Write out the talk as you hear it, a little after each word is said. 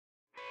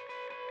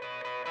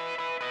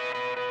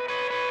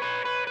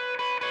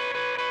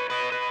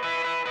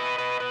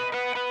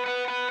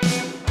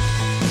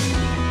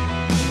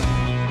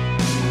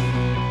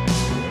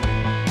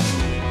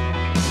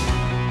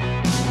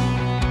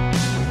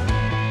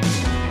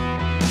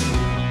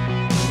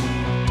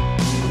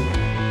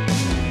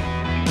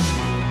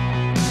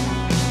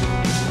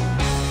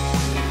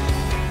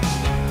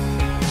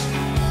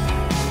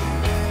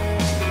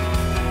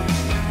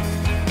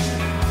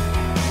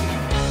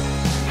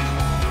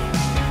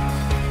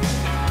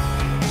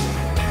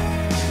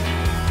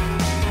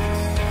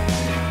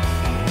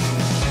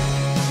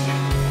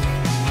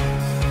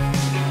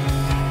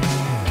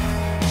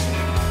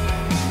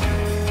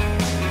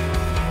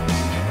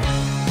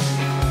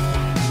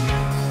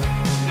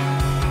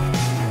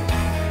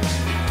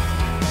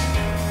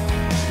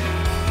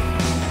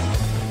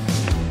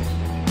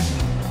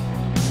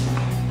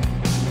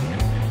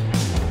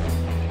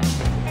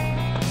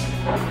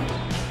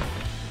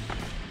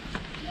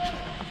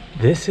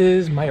This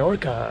is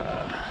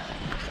Mallorca.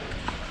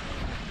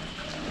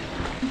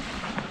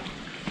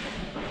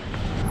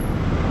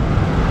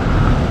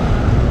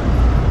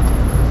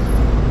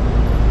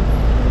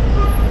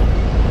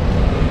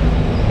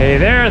 Hey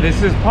there,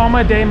 this is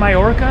Palma de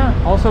Mallorca,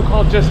 also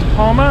called just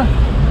Palma,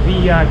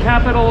 the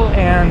capital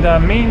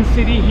and main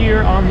city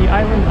here on the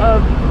island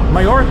of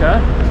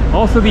Mallorca,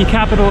 also the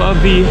capital of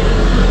the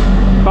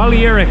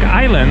Balearic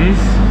Islands,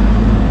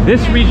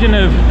 this region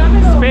of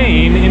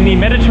Spain in the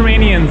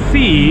Mediterranean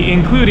Sea,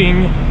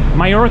 including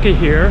Mallorca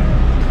here,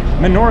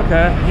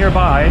 Menorca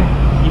nearby,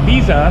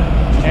 Ibiza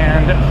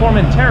and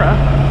Formentera,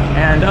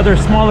 and other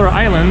smaller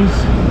islands.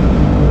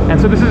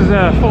 And so this is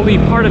fully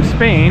part of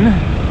Spain.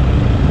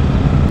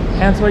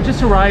 And so I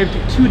just arrived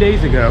 2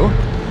 days ago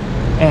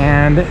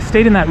and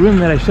stayed in that room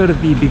that I showed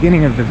at the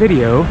beginning of the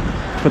video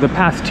for the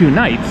past 2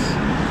 nights.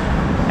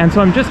 And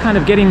so I'm just kind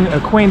of getting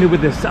acquainted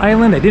with this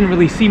island. I didn't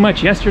really see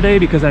much yesterday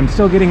because I'm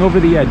still getting over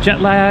the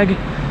jet lag,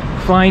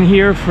 flying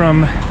here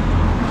from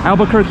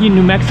Albuquerque,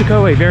 New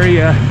Mexico, a very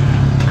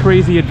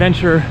crazy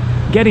adventure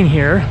getting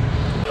here.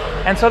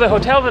 And so the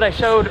hotel that I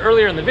showed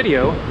earlier in the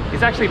video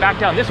is actually back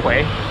down this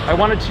way. I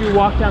wanted to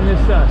walk down this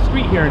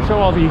street here and show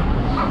all the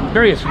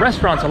various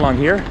restaurants along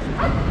here,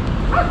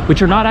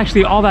 which are not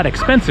actually all that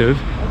expensive,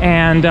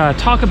 and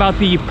talk about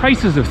the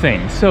prices of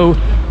things. So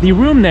the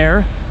room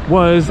there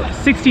was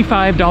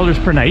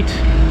 $65 per night,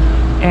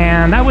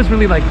 and that was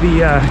really like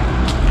the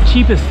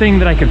cheapest thing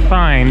that I could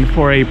find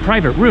for a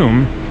private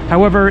room.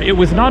 However, it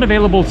was not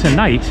available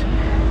tonight.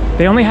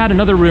 They only had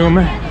another room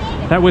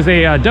that was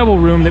a double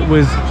room that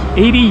was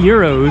 80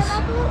 euros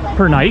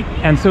per night,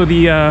 and so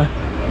the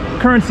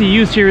currency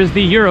used here is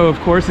the euro, of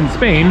course, in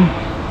Spain,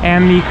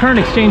 and the current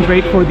exchange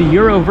rate for the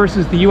euro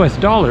versus the US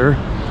dollar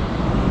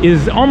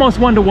is almost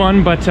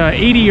 1-to-1, but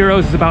 80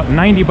 euros is about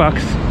 90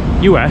 bucks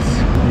US,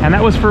 and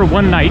that was for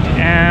 1 night,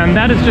 and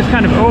that is just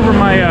kind of over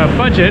my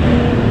budget.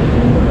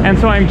 And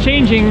so I'm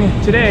changing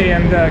today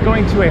and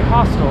going to a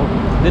hostel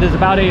that is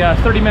about a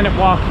 30-minute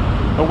walk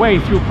away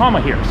through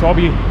Palma here. So I'll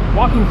be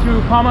walking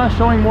through Palma,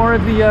 showing more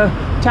of the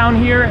town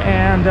here,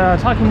 and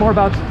talking more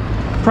about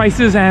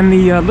prices and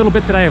the little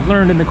bit that I have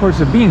learned in the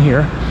course of being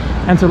here.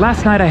 And so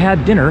last night I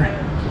had dinner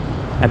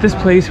at this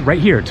place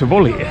right here,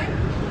 Tivoli.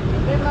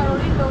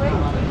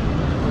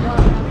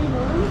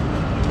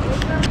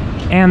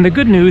 And the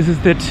good news is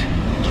that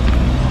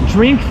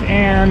drinks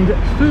and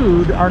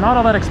food are not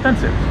all that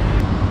expensive.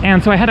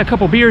 And so I had a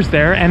couple beers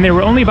there, and they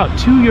were only about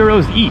 2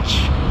 euros each.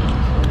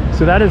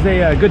 So that is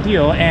a good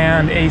deal.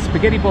 And a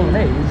spaghetti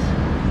bolognese,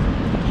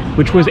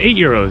 which was 8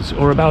 euros,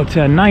 or about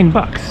 9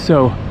 bucks.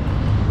 So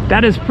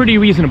that is pretty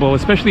reasonable,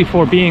 especially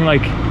for being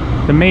like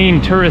the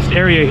main tourist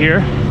area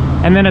here.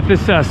 And then at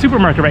this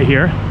supermarket right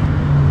here,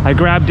 I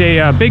grabbed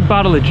a big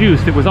bottle of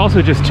juice that was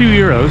also just 2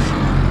 euros.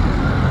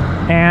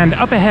 And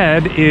up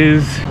ahead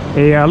is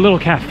a little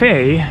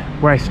cafe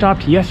where I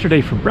stopped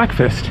yesterday for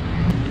breakfast.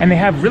 And they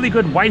have really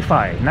good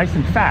Wi-Fi, nice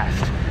and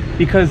fast,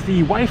 because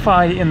the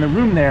Wi-Fi in the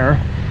room there,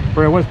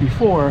 where I was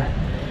before,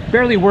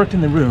 barely worked in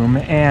the room,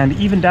 and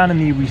even down in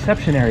the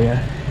reception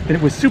area, that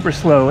it was super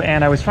slow,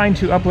 and I was trying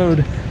to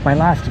upload my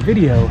last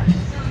video,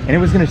 and it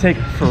was gonna take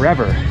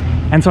forever.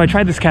 And so I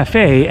tried this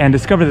cafe and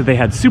discovered that they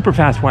had super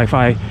fast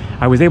Wi-Fi.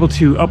 I was able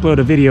to upload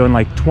a video in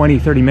like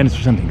 20-30 minutes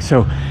or something.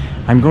 So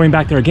I'm going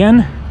back there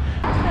again.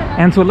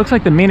 And so it looks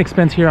like the main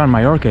expense here on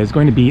Mallorca is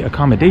going to be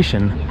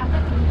accommodation,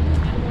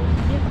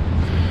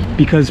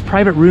 because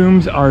private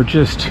rooms are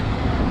just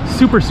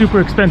super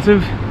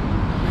expensive.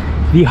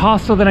 The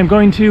hostel that I'm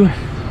going to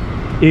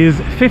is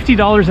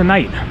 $50 a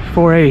night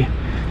for a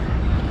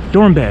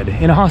dorm bed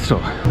in a hostel,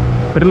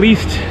 but at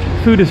least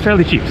food is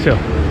fairly cheap. So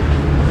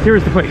here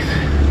is the place,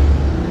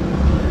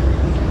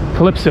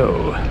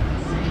 Calypso.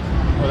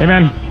 Hey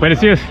man,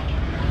 buenos dias.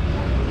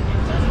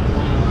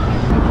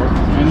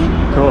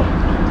 Cool.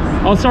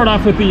 I'll start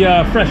off with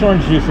the fresh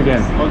orange juice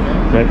again.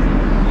 Okay. Good.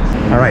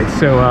 All right,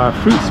 so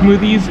fruit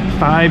smoothies,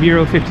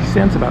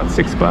 €5.50, about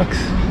 6 bucks.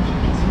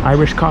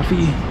 Irish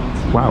coffee,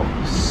 wow,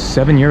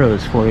 7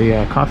 euros for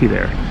a coffee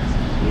there.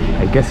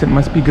 I guess it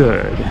must be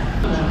good.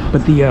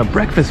 But the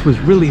breakfast was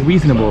really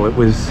reasonable. It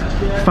was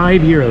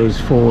 5 euros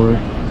for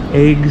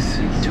eggs,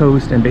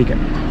 toast, and bacon.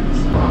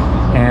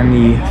 And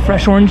the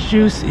fresh orange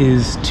juice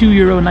is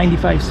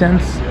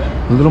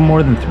 €2.95, a little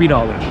more than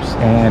 $3,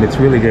 and it's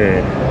really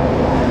good.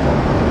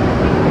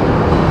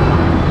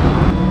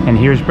 And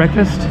here's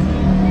breakfast,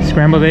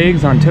 scrambled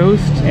eggs on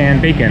toast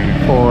and bacon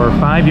for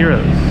 5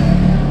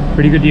 euros.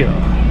 Pretty good deal.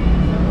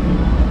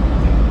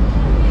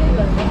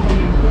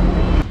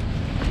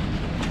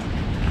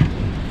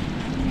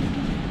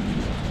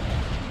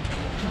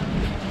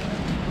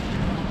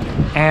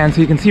 And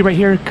so you can see right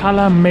here,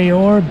 Cala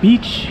Mayor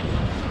Beach,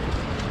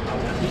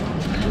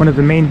 one of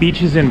the main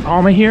beaches in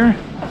Palma here.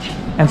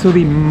 And so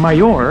the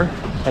Mayor,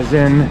 as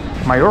in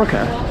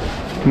Mallorca,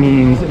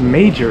 means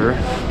major.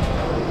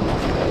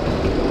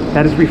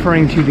 That is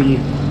referring to the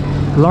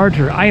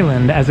larger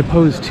island, as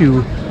opposed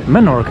to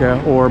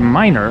Menorca or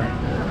minor,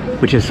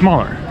 which is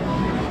smaller.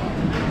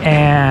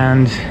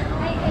 And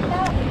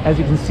as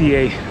you can see,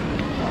 a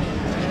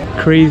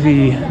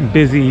crazy,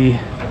 busy,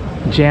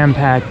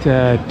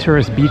 jam-packed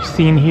tourist beach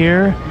scene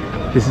here.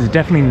 This is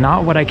definitely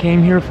not what I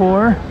came here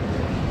for.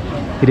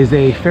 It is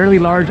a fairly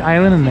large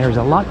island and there's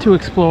a lot to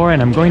explore,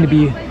 and I'm going to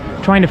be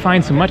trying to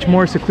find some much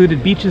more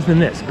secluded beaches than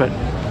this, but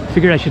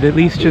figured I should at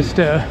least just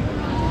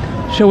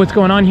show what's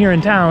going on here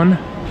in town.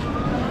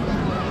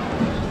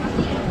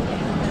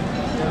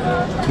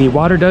 The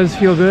water does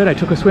feel good. I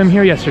took a swim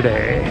here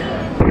yesterday.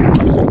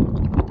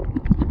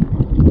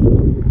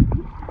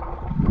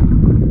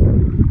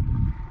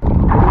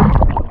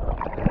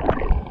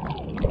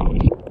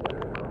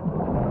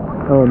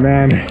 Oh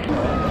man.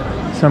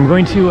 So I'm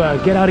going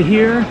to get out of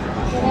here,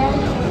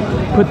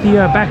 put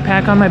the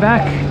backpack on my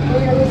back.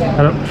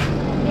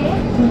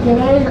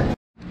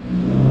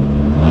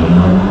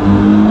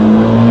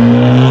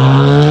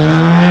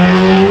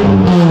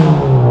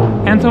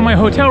 And so my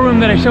hotel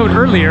room that I showed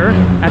earlier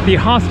at the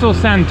Hostel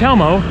San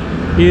Telmo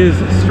is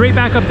straight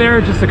back up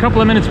there, just a couple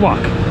of minutes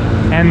walk.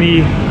 And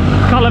the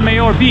Cala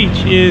Mayor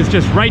beach is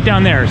just right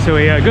down there. So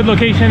a good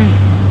location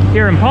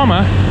here in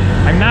Palma.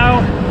 I'm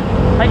now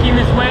hiking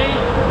this way.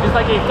 It's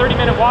like a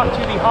 30-minute walk to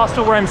the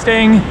hostel where I'm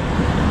staying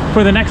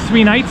for the next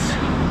 3 nights.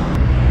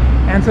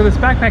 And so this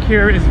backpack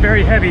here is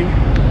very heavy,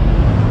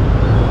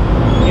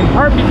 in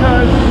part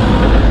because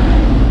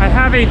I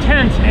have a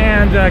tent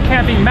and a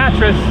camping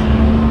mattress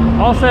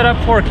all set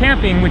up for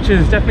camping, which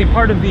is definitely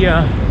part of the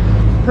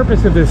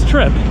purpose of this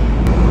trip.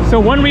 So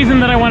one reason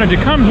that I wanted to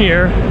come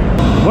here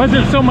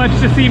wasn't so much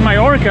to see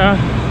Mallorca,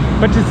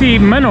 but to see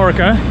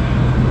Menorca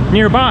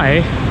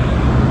nearby,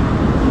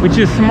 which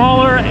is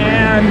smaller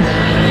and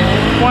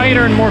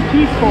quieter and more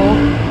peaceful.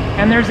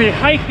 And there's a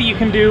hike that you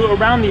can do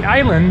around the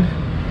island.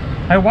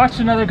 I watched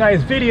another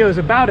guy's videos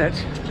about it.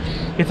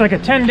 It's like a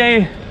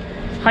 10-day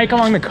hike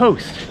along the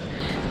coast,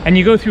 and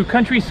you go through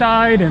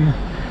countryside and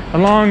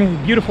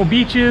along beautiful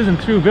beaches and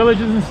through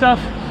villages and stuff,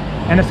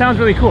 and it sounds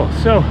really cool.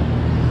 So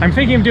I'm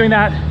thinking of doing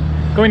that,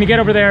 going to get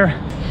over there.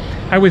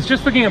 I was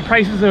just looking at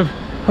prices of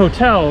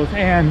hotels,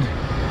 and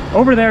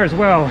over there as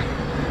well,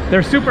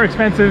 they're super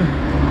expensive.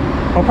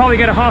 I'll probably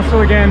get a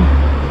hostel again,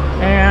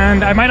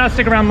 and I might not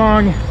stick around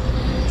long,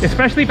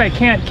 especially if I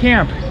can't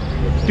camp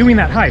doing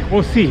that hike.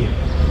 We'll see.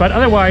 But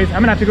otherwise,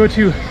 I'm gonna have to go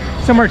to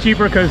somewhere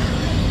cheaper because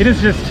it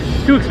is just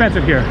too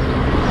expensive here.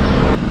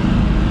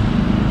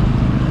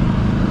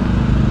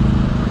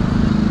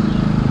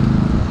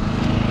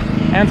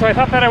 And so I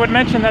thought that I would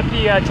mention that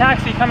the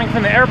taxi coming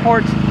from the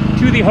airport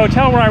to the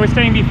hotel where I was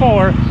staying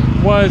before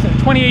was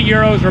 28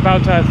 euros, or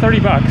about 30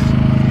 bucks.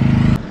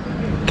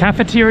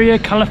 Cafeteria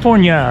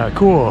California,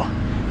 cool.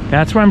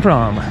 That's where I'm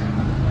from.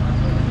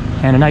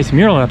 And a nice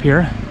mural up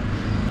here.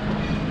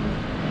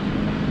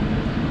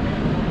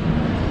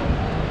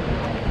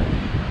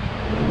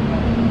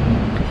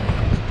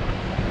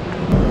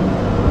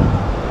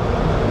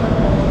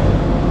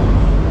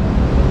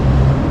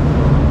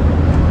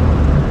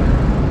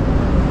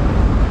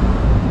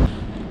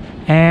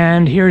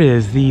 And here it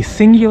is, the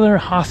Singular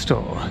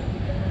Hostel.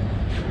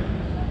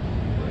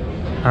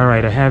 All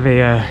right, I have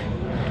a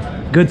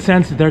good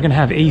sense that they're gonna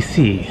have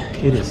AC.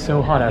 It is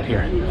so hot out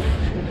here.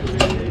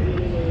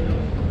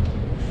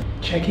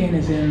 Check-in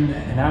is in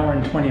an hour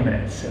and 20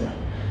 minutes, so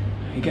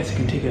I guess I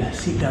can take a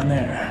seat down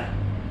there.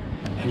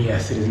 And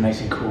yes, it is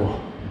nice and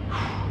cool.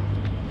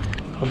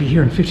 I'll be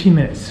here in 15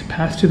 minutes.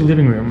 Pass to the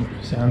living room.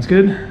 Sounds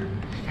good?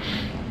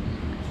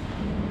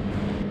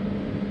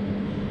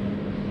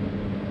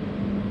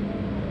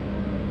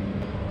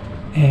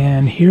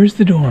 And here's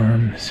the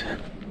dorms.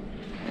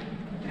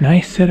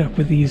 Nice setup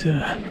with these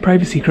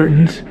privacy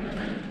curtains.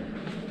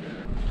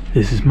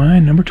 This is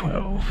mine, number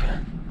 12.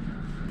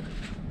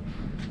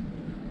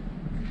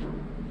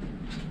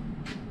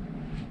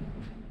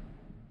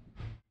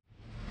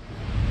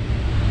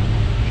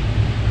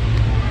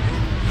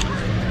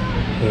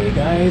 Hey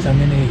guys,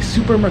 I'm in a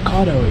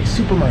supermercado, a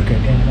supermarket,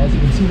 and as you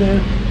can see there,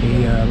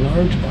 a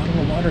large bottle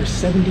of water,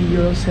 70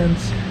 euro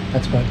cents.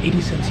 That's about 80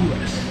 cents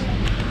US.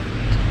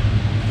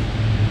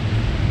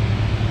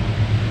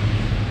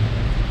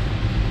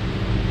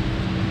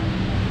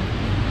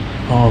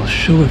 I'll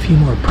show a few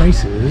more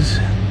prices.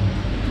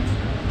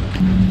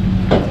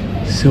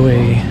 So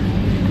a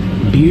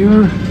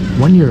beer,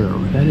 1 euro.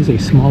 That is a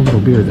small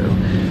little beer though.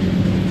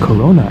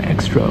 Corona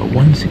Extra,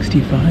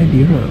 165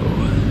 euro.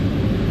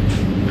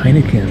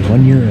 Heineken,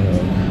 1 euro.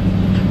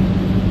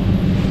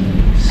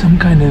 Some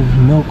kind of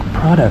milk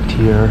product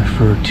here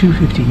for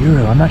 250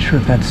 euro. I'm not sure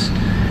if that's,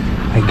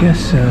 I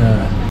guess,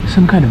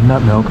 some kind of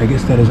nut milk. I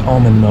guess that is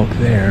almond milk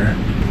there.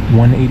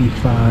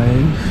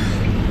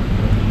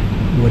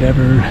 185,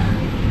 whatever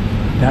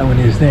that one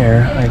is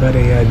there. I got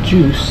a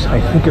juice. I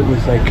think it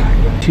was like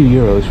 2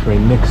 euros for a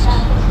mixed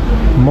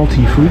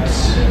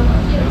multi-fruits.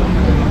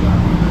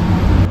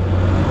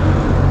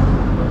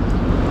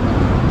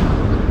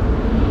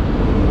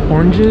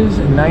 Oranges,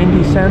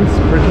 90 cents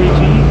per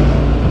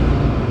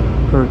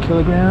kg, per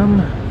kilogram,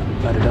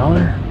 about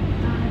 $1.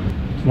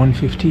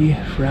 150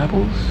 for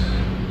apples.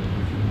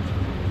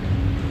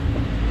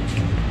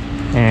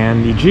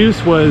 And the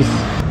juice was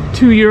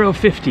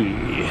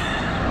 €2.50.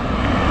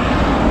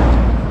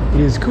 It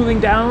is cooling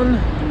down,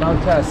 about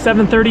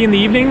 7:30 in the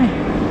evening.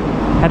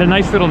 Had a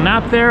nice little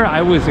nap there.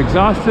 I was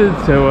exhausted,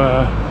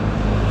 so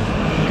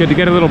good to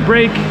get a little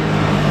break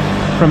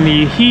from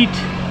the heat.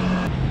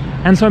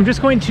 And so I'm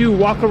just going to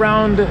walk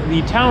around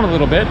the town a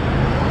little bit,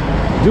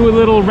 do a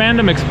little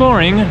random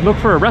exploring, look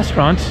for a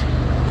restaurant.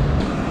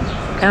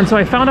 And so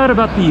I found out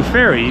about the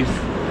ferries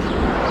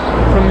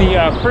from the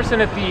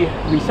person at the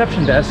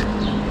reception desk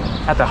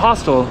at the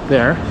hostel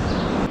there,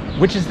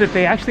 which is that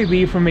they actually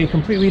leave from a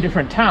completely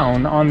different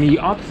town on the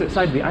opposite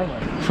side of the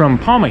island from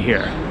Palma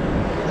here.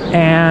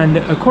 And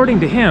according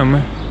to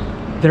him,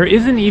 there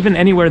isn't even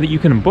anywhere that you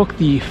can book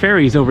the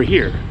ferries over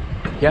here.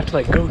 You have to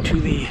like go to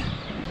the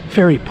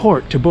ferry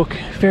port to book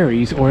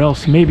ferries, or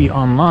else maybe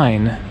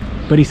online.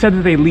 But he said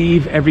that they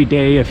leave every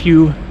day, a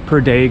few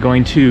per day,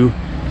 going to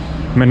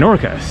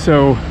Mallorca.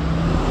 So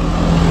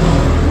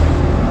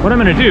what I'm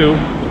gonna do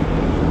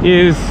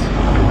is,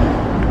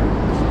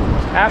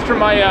 after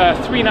my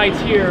 3 nights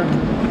here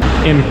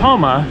in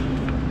Palma,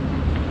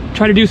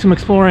 try to do some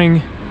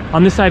exploring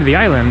on this side of the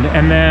island,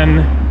 and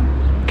then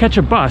catch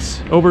a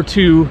bus over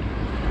to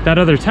that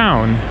other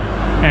town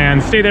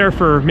and stay there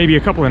for maybe a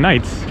couple of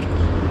nights.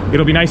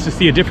 It'll be nice to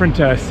see a different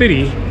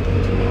city,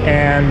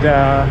 and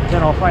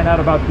then I'll find out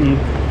about the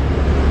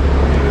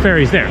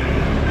ferries there.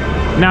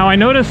 Now, I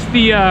noticed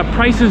the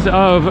prices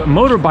of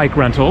motorbike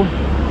rental.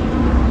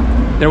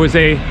 There was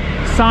a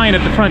sign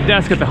at the front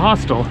desk at the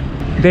hostel.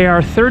 They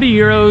are 30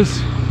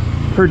 euros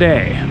per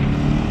day,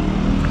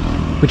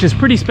 which is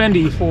pretty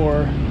spendy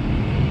for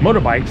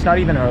motorbikes, not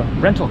even a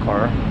rental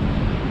car.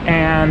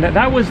 And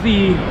that was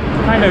the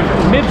kind of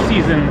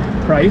mid-season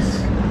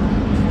price.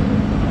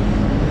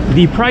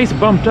 The price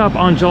bumped up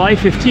on July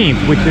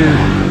 15th, which is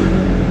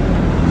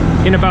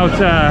in about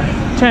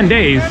 10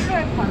 days,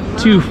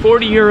 to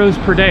 40 euros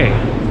per day.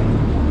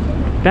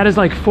 That is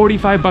like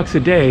 45 bucks a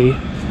day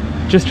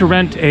just to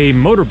rent a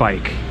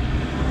motorbike,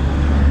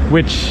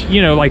 which,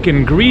 you know, like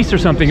in Greece or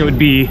something, it would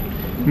be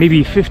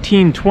maybe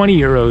 15, 20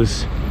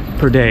 euros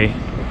per day.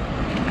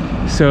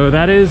 So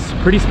that is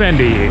pretty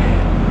spendy.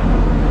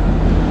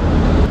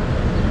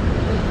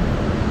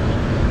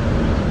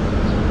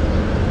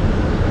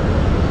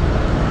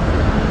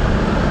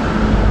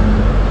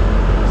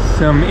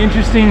 Some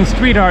interesting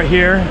street art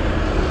here.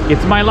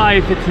 It's my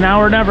life, it's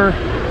now or never.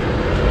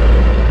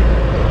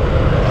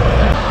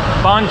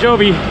 Bon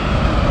Jovi.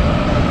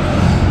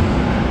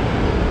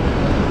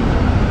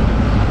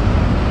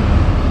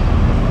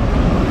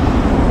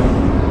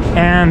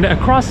 And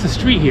across the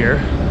street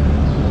here,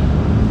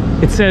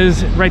 it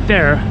says right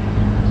there,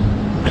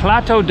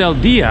 Plato del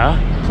Dia,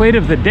 plate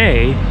of the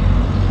day,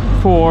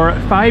 for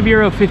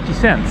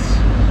 €5.50.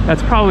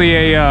 That's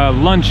probably a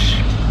lunch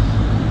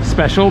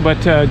special,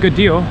 but good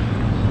deal.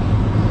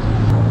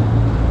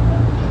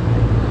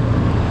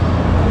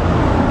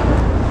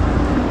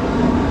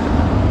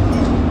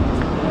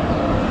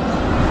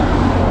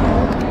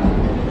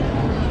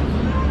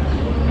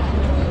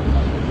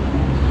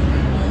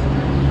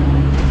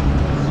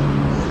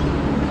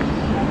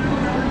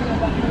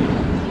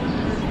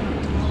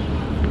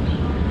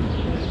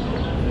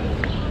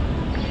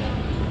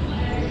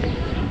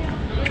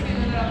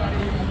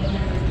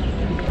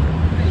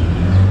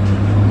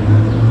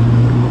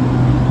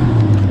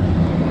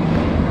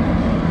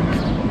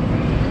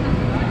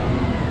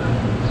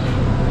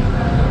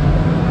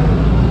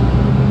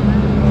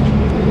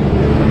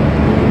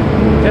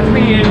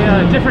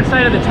 Different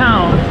side of the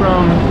town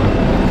from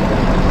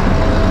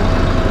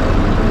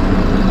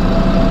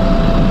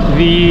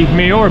the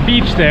Mayor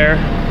beach there,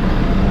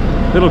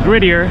 a little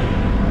grittier.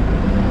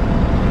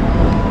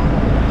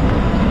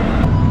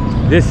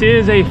 This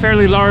is a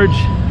fairly large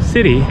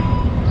city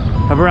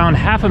of around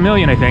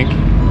 500,000, I think.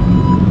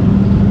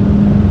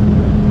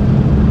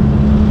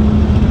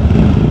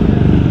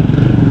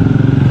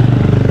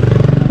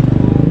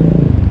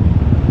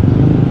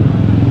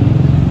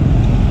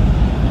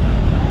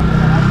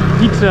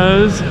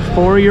 Pizzas,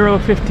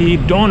 €4.50,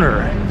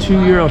 doner,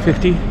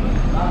 €2.50.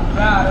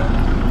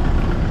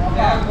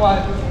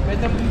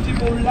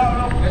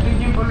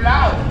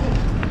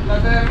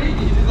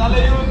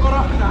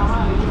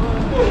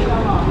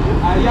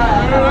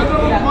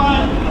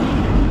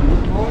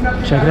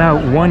 Check it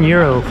out,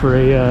 €1 for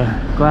a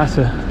glass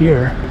of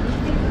beer.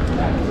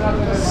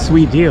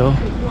 Sweet deal.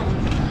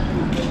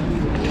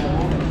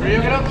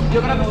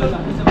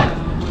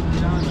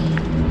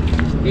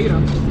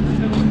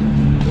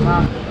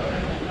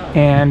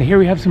 And here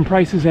we have some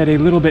prices at a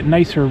little bit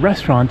nicer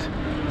restaurant,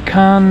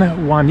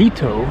 Can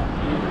Juanito.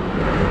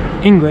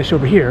 English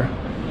over here.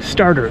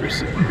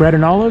 Starters, bread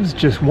and olives,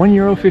 just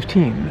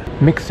 €1.15.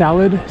 Mixed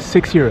salad,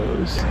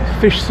 €6.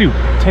 Fish soup,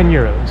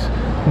 €10.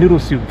 Noodle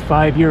soup,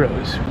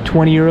 €5.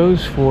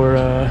 €20 for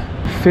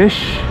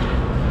fish,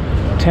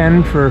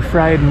 10 for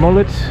fried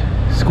mullet,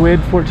 squid,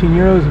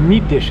 €14.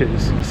 Meat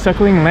dishes,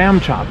 suckling lamb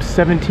chops,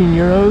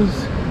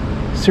 €17.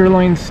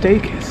 Sirloin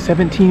steak,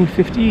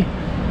 $17.50.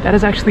 That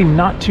is actually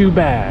not too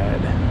bad,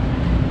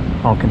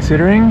 all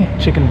considering.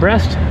 Chicken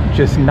breast,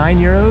 just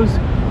 €9.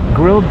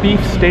 Grilled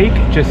beef steak,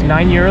 just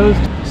 €9.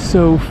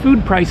 So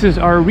food prices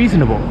are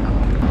reasonable.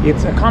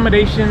 It's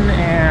accommodation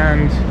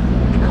and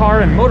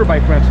car and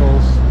motorbike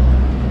rentals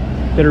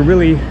that are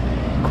really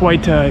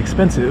quite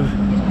expensive.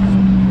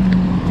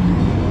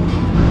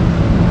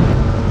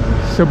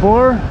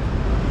 Sabor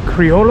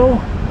Criollo,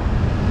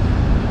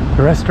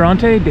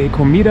 Restaurante de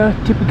Comida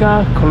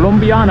Típica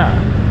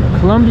Colombiana,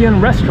 Colombian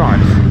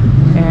restaurant.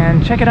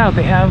 And check it out,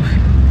 they have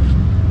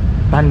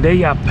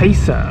bandeja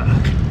paisa.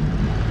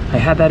 I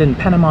had that in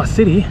Panama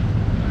City,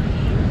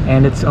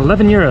 and it's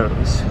 11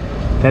 euros.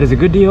 That is a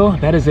good deal.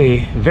 That is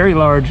a very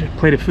large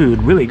plate of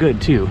food, really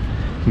good too.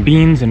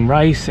 Beans and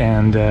rice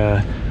and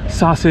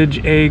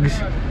sausage, eggs,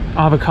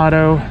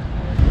 avocado.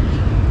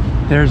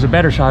 There's a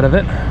better shot of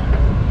it.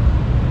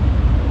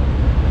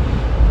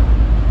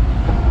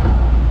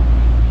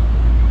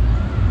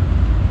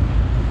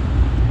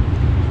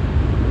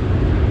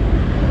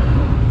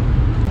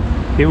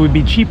 It would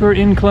be cheaper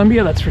in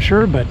Colombia, that's for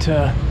sure, but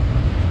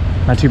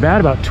not too bad.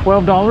 About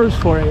 $12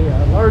 for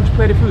a large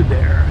plate of food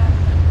there.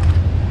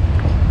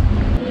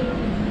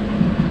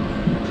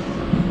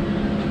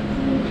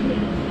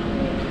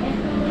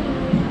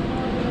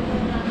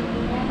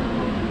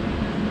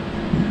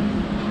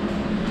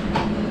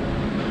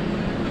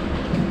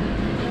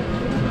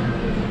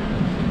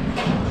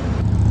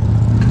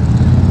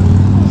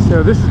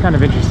 So this is kind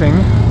of interesting.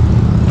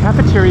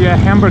 Cafeteria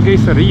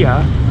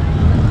Hamburgueseria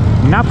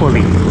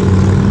Napoli,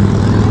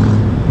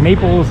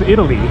 Naples,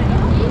 Italy,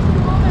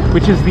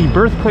 which is the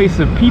birthplace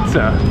of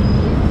pizza.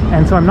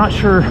 And so I'm not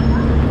sure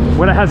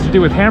what it has to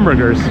do with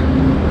hamburgers.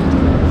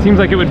 Seems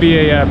like it would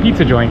be a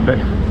pizza joint, but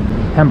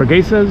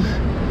hamburguesas,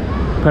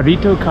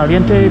 perrito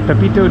caliente,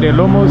 pepito de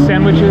lomo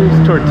sandwiches,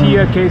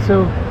 tortilla,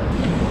 queso.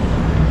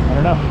 I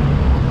don't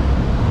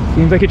know.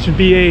 Seems like it should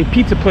be a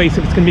pizza place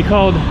if it's gonna be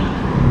called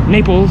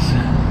Naples.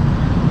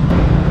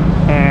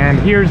 And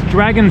here's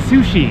Dragon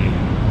Sushi.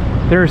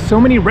 There are so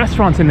many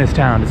restaurants in this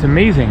town, it's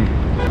amazing.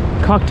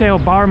 Cocktail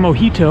Bar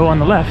Mojito on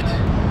the left,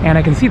 and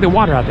I can see the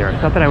water out there. I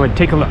thought that I would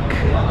take a look.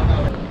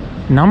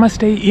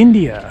 Namaste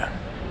India,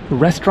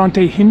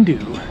 Restaurante Hindu.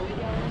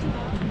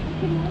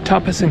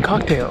 Tapas and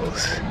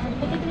cocktails.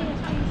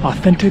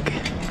 Authentic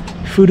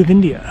food of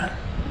India.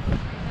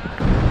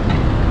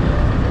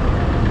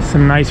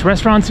 Some nice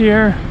restaurants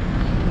here,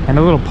 and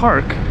a little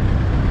park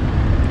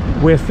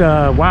with,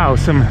 wow,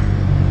 some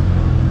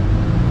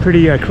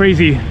pretty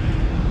crazy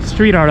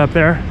street art up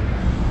there.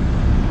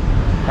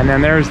 And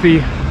then there's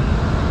the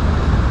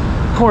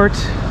port,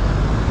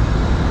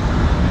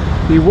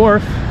 the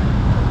wharf,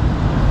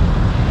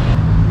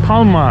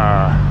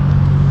 Palma.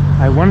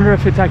 I wonder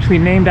if it's actually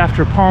named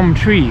after palm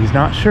trees,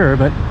 not sure,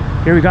 but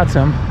here we got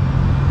some.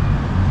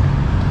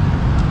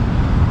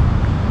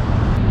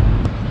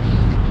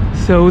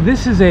 So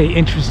this is a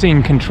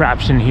interesting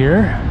contraption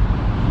here.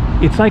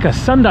 It's like a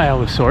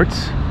sundial of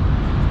sorts.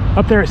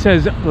 Up there it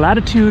says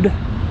latitude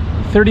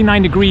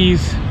 39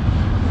 degrees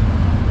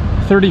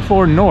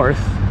 34 north,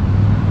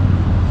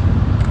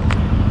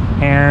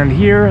 and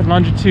here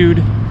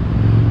longitude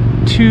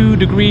 2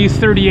 degrees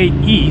 38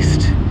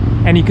 east.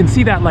 And you can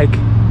see that like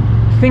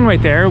thing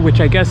right there, which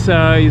I guess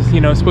is,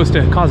 you know, supposed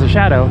to cause a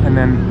shadow and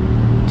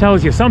then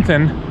tells you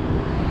something.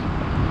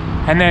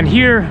 And then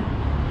here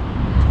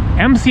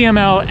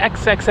MCML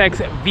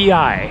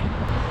XXXVI,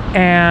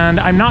 and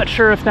I'm not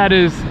sure if that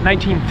is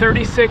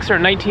 1936 or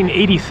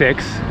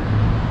 1986.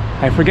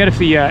 I forget if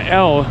the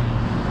L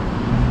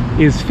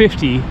is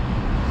 50.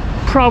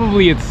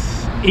 Probably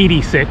it's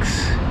 86.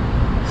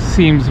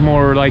 Seems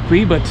more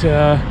likely, but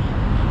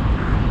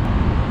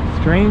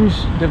strange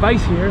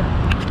device here.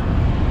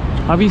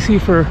 Obviously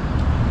for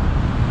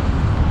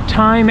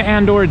time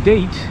and or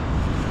date.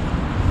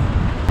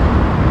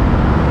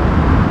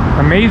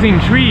 Amazing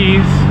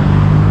trees.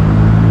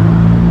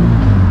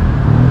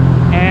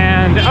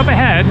 And up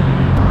ahead,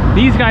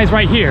 these guys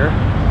right here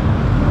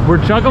were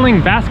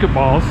juggling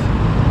basketballs.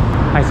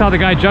 I saw the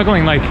guy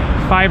juggling like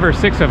 5 or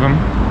 6 of them.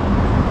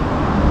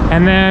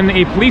 And then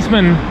a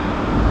policeman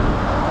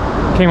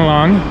came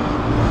along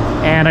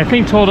and I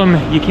think told him,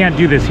 you can't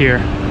do this here.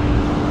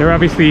 They're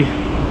obviously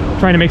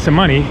trying to make some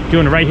money,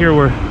 doing it right here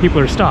where people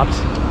are stopped.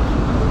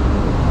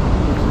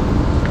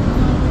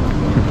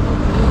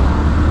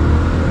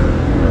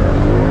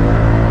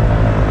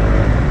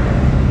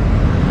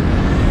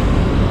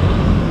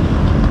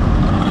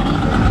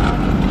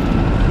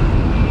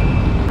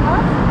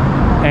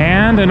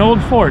 And an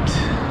old fort.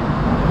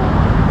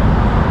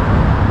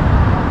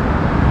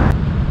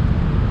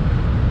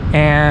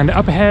 And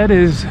up ahead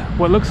is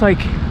what looks like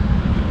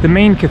the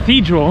main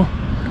cathedral.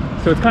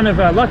 So it's kind of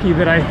lucky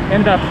that I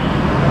end up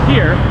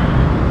here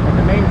at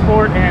the main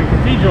fort and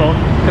cathedral,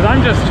 because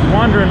I'm just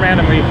wandering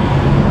randomly.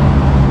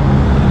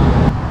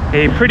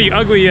 A pretty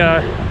ugly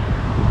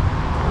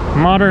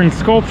modern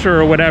sculpture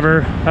or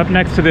whatever up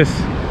next to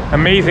this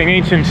amazing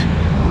ancient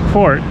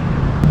fort.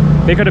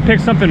 They could have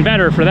picked something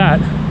better for that.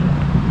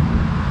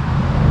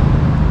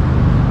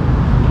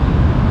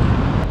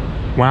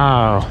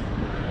 Wow,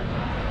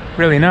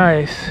 really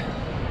nice.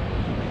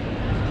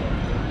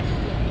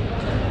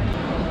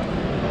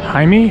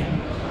 Jaime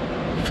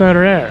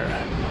Ferrer,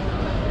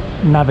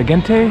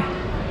 Navigante,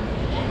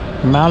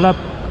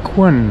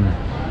 Kwun.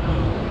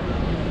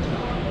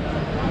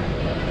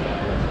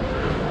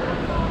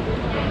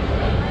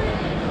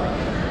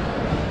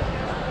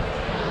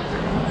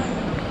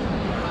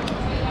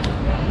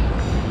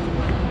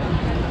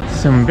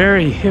 Some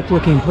very hip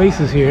looking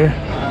places here.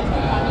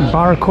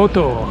 Bar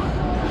Koto.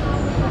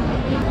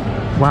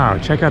 Wow,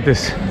 check out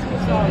this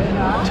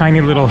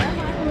tiny little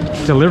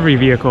delivery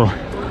vehicle.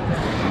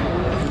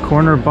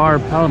 Corner Bar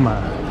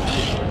Palma.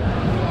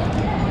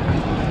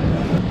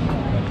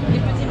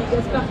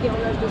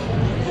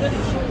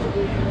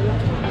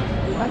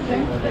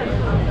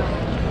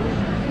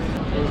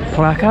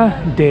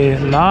 Placa de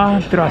la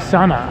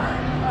Drasana.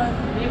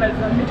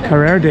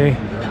 Carrer de.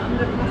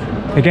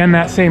 Again,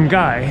 that same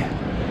guy.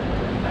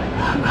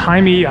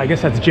 Jaime, I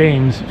guess that's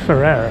James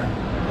Ferrer.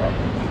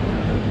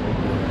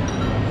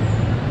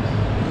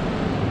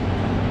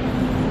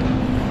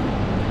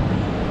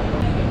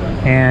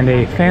 And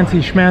a fancy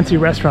schmancy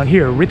restaurant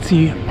here,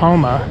 Ritzy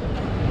Palma,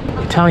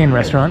 Italian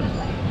restaurant.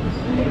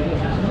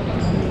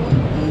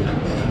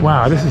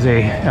 Wow, this is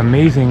an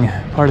amazing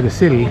part of the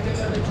city.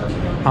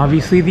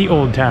 Obviously the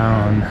old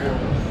town.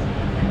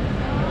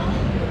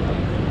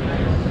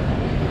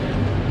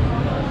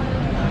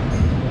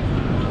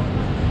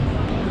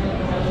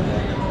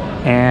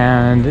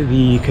 And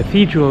the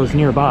cathedral is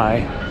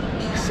nearby,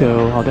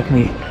 so I'll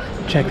definitely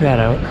check that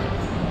out.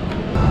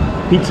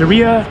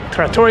 Pizzeria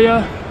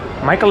Trattoria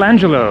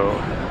Michelangelo,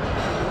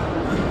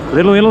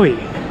 Little Italy.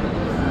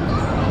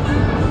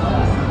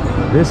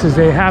 This is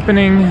a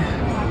happening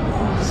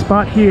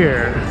spot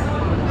here.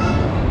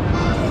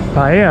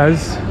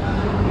 Paellas,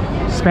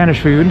 Spanish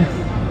food.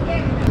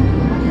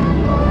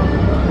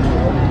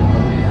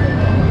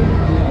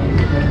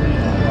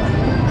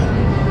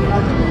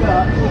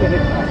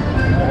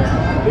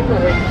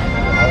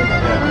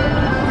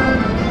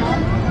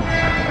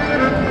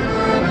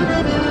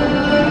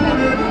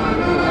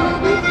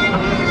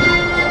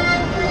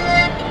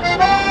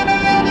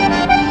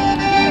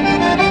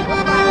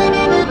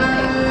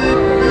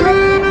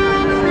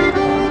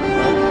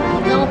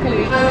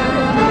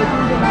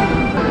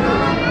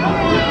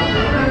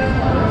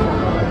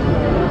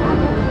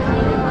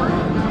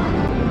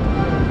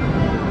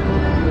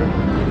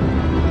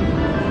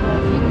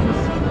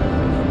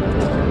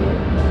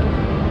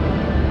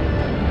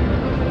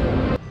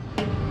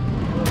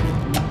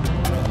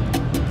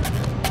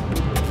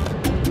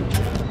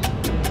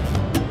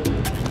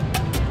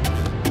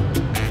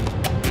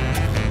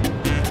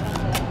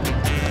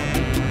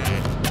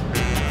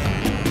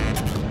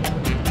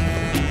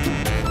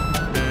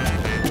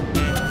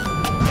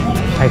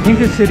 I think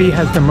this city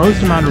has the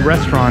most amount of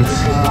restaurants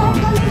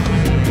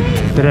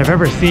that I've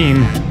ever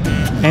seen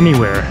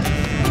anywhere.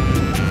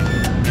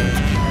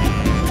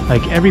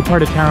 Like every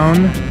part of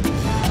town,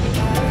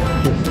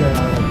 just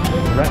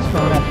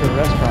restaurant after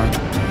restaurant.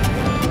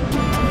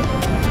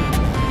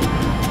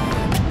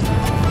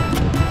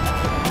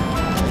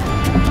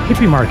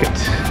 Hippie market.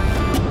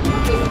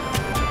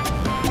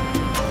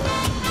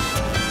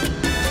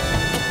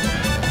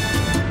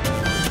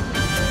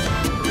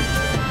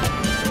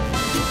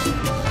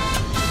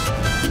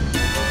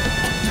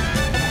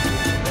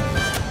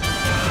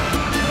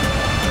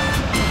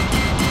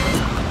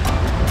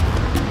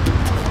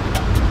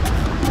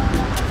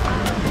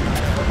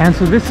 And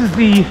so this is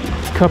the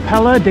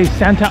Capella de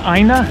Santa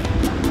Aina,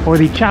 or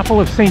the Chapel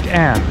of St.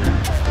 Anne.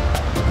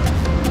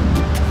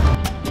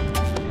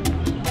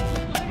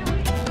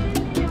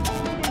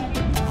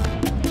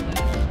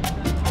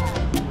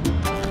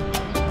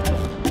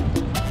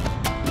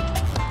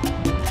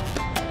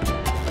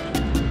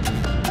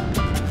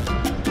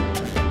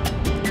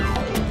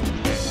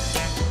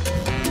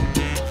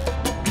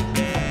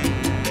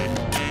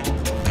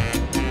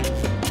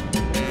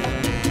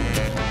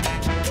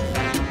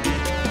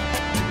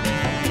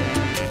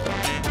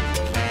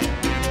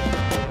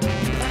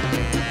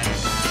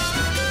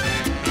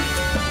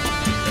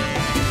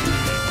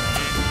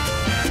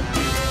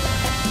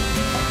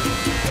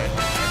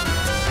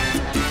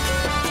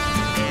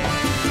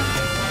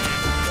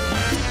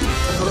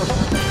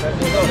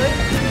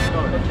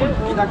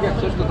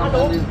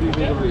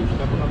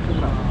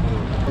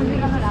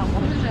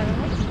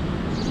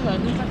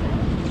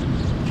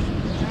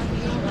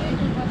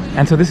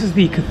 And so this is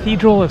the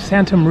Cathedral of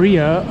Santa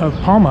Maria of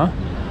Palma,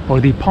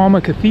 or the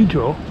Palma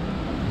Cathedral,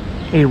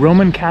 a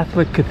Roman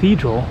Catholic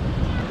cathedral.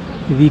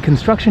 The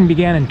construction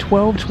began in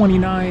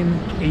 1229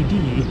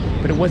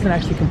 AD, but it wasn't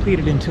actually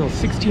completed until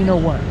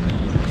 1601.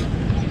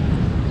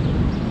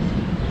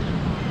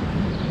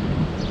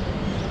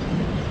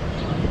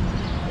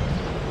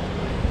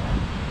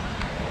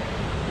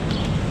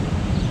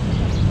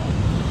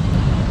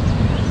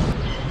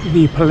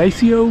 The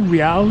Palacio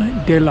Real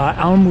de la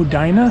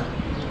Almudena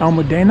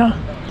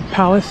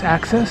Palace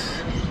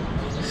access,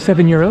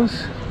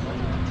 €7.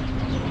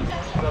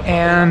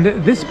 And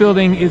this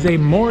building is a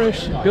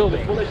Moorish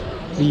building.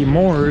 The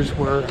Moors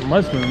were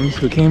Muslims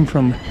who came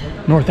from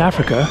North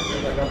Africa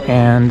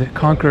and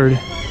conquered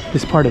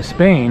this part of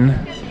Spain.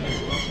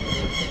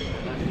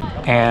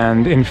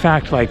 And in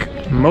fact,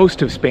 like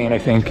most of Spain, I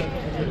think,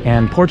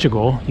 and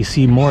Portugal. You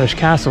see Moorish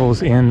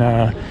castles in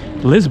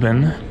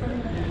Lisbon,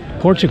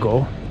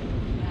 Portugal.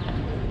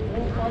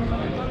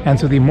 And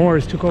so the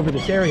Moors took over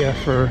this area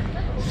for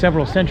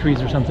several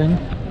centuries or something.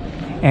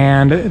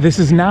 And this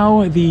is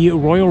now the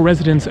royal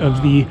residence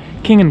of the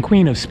King and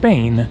Queen of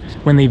Spain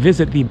when they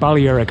visit the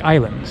Balearic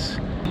Islands.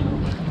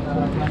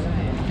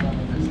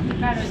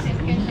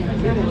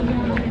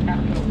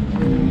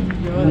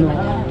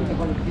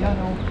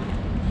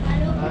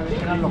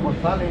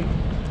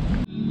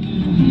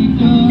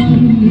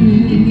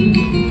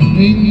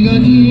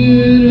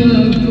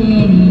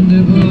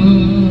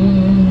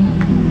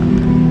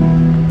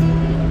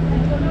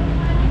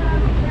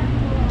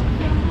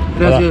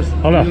 Gracias.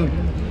 Hola.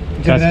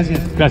 Muchas gracias.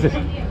 Gracias.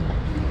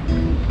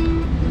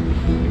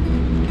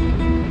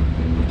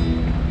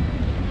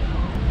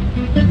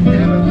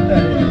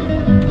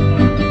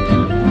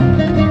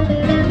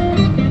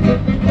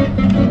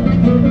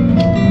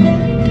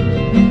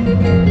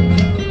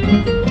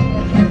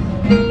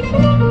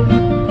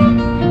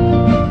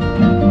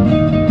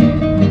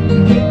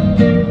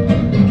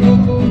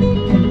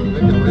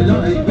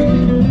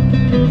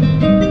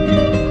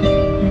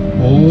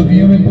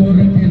 Ódiame por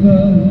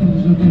piedad,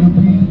 yo te lo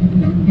pido.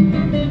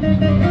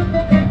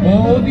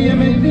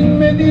 Ódiame sin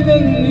medida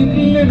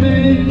ni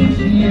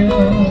clemencia.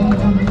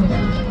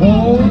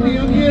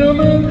 Odio quiero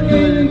más que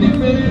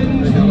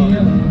indiferencia,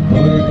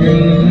 porque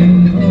el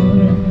rencor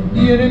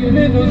tiene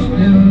menos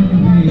que el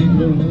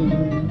olvido.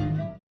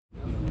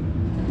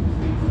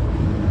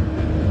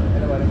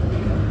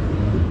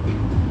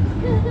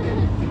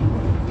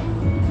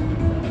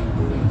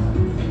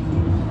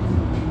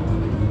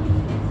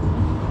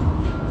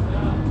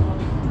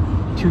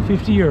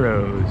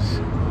 €250.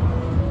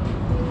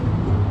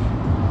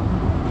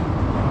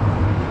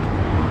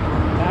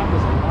 That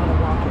was a lot of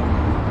walking.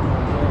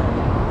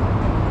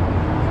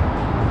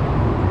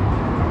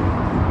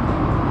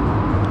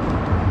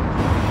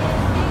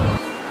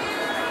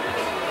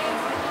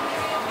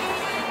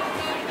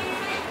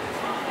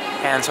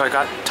 And so I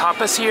got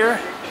tapas here.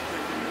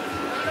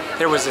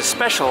 There was a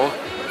special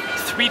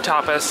 3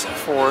 tapas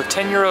for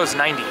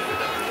 €10.90.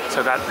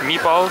 So I got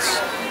meatballs,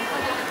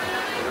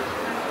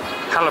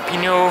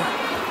 jalapeno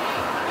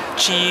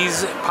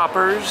cheese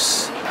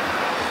poppers,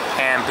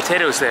 and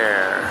potatoes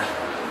there,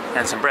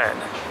 and some bread.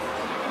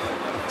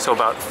 So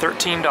about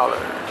 $13.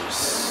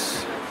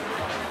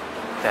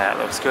 That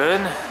looks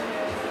good.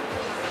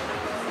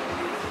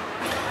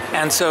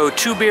 And so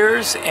 2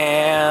 beers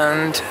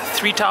and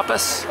 3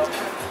 tapas,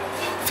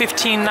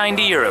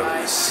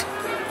 €15.90.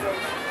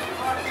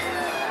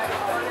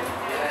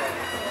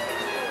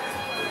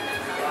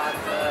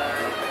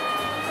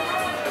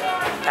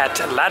 At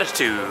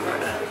Latitude.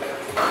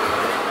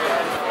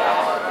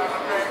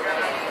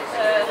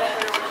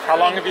 How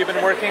long have you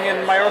been working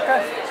in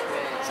Mallorca?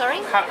 Sorry?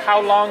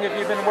 How long have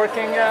you been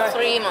working?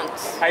 3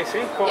 months. I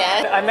see, cool.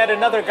 Yeah. I met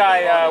another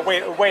guy,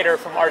 waiter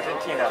from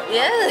Argentina.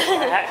 Yeah.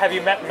 Have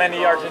you met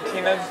many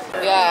Argentinians?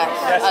 Yeah.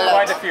 Yes,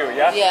 quite a few,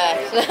 yeah? Yeah.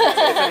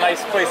 It's a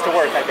nice place to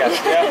work, I guess,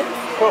 yeah?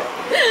 Cool.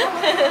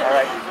 All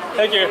right,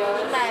 thank you.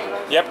 Good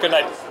night. Yep, good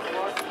night.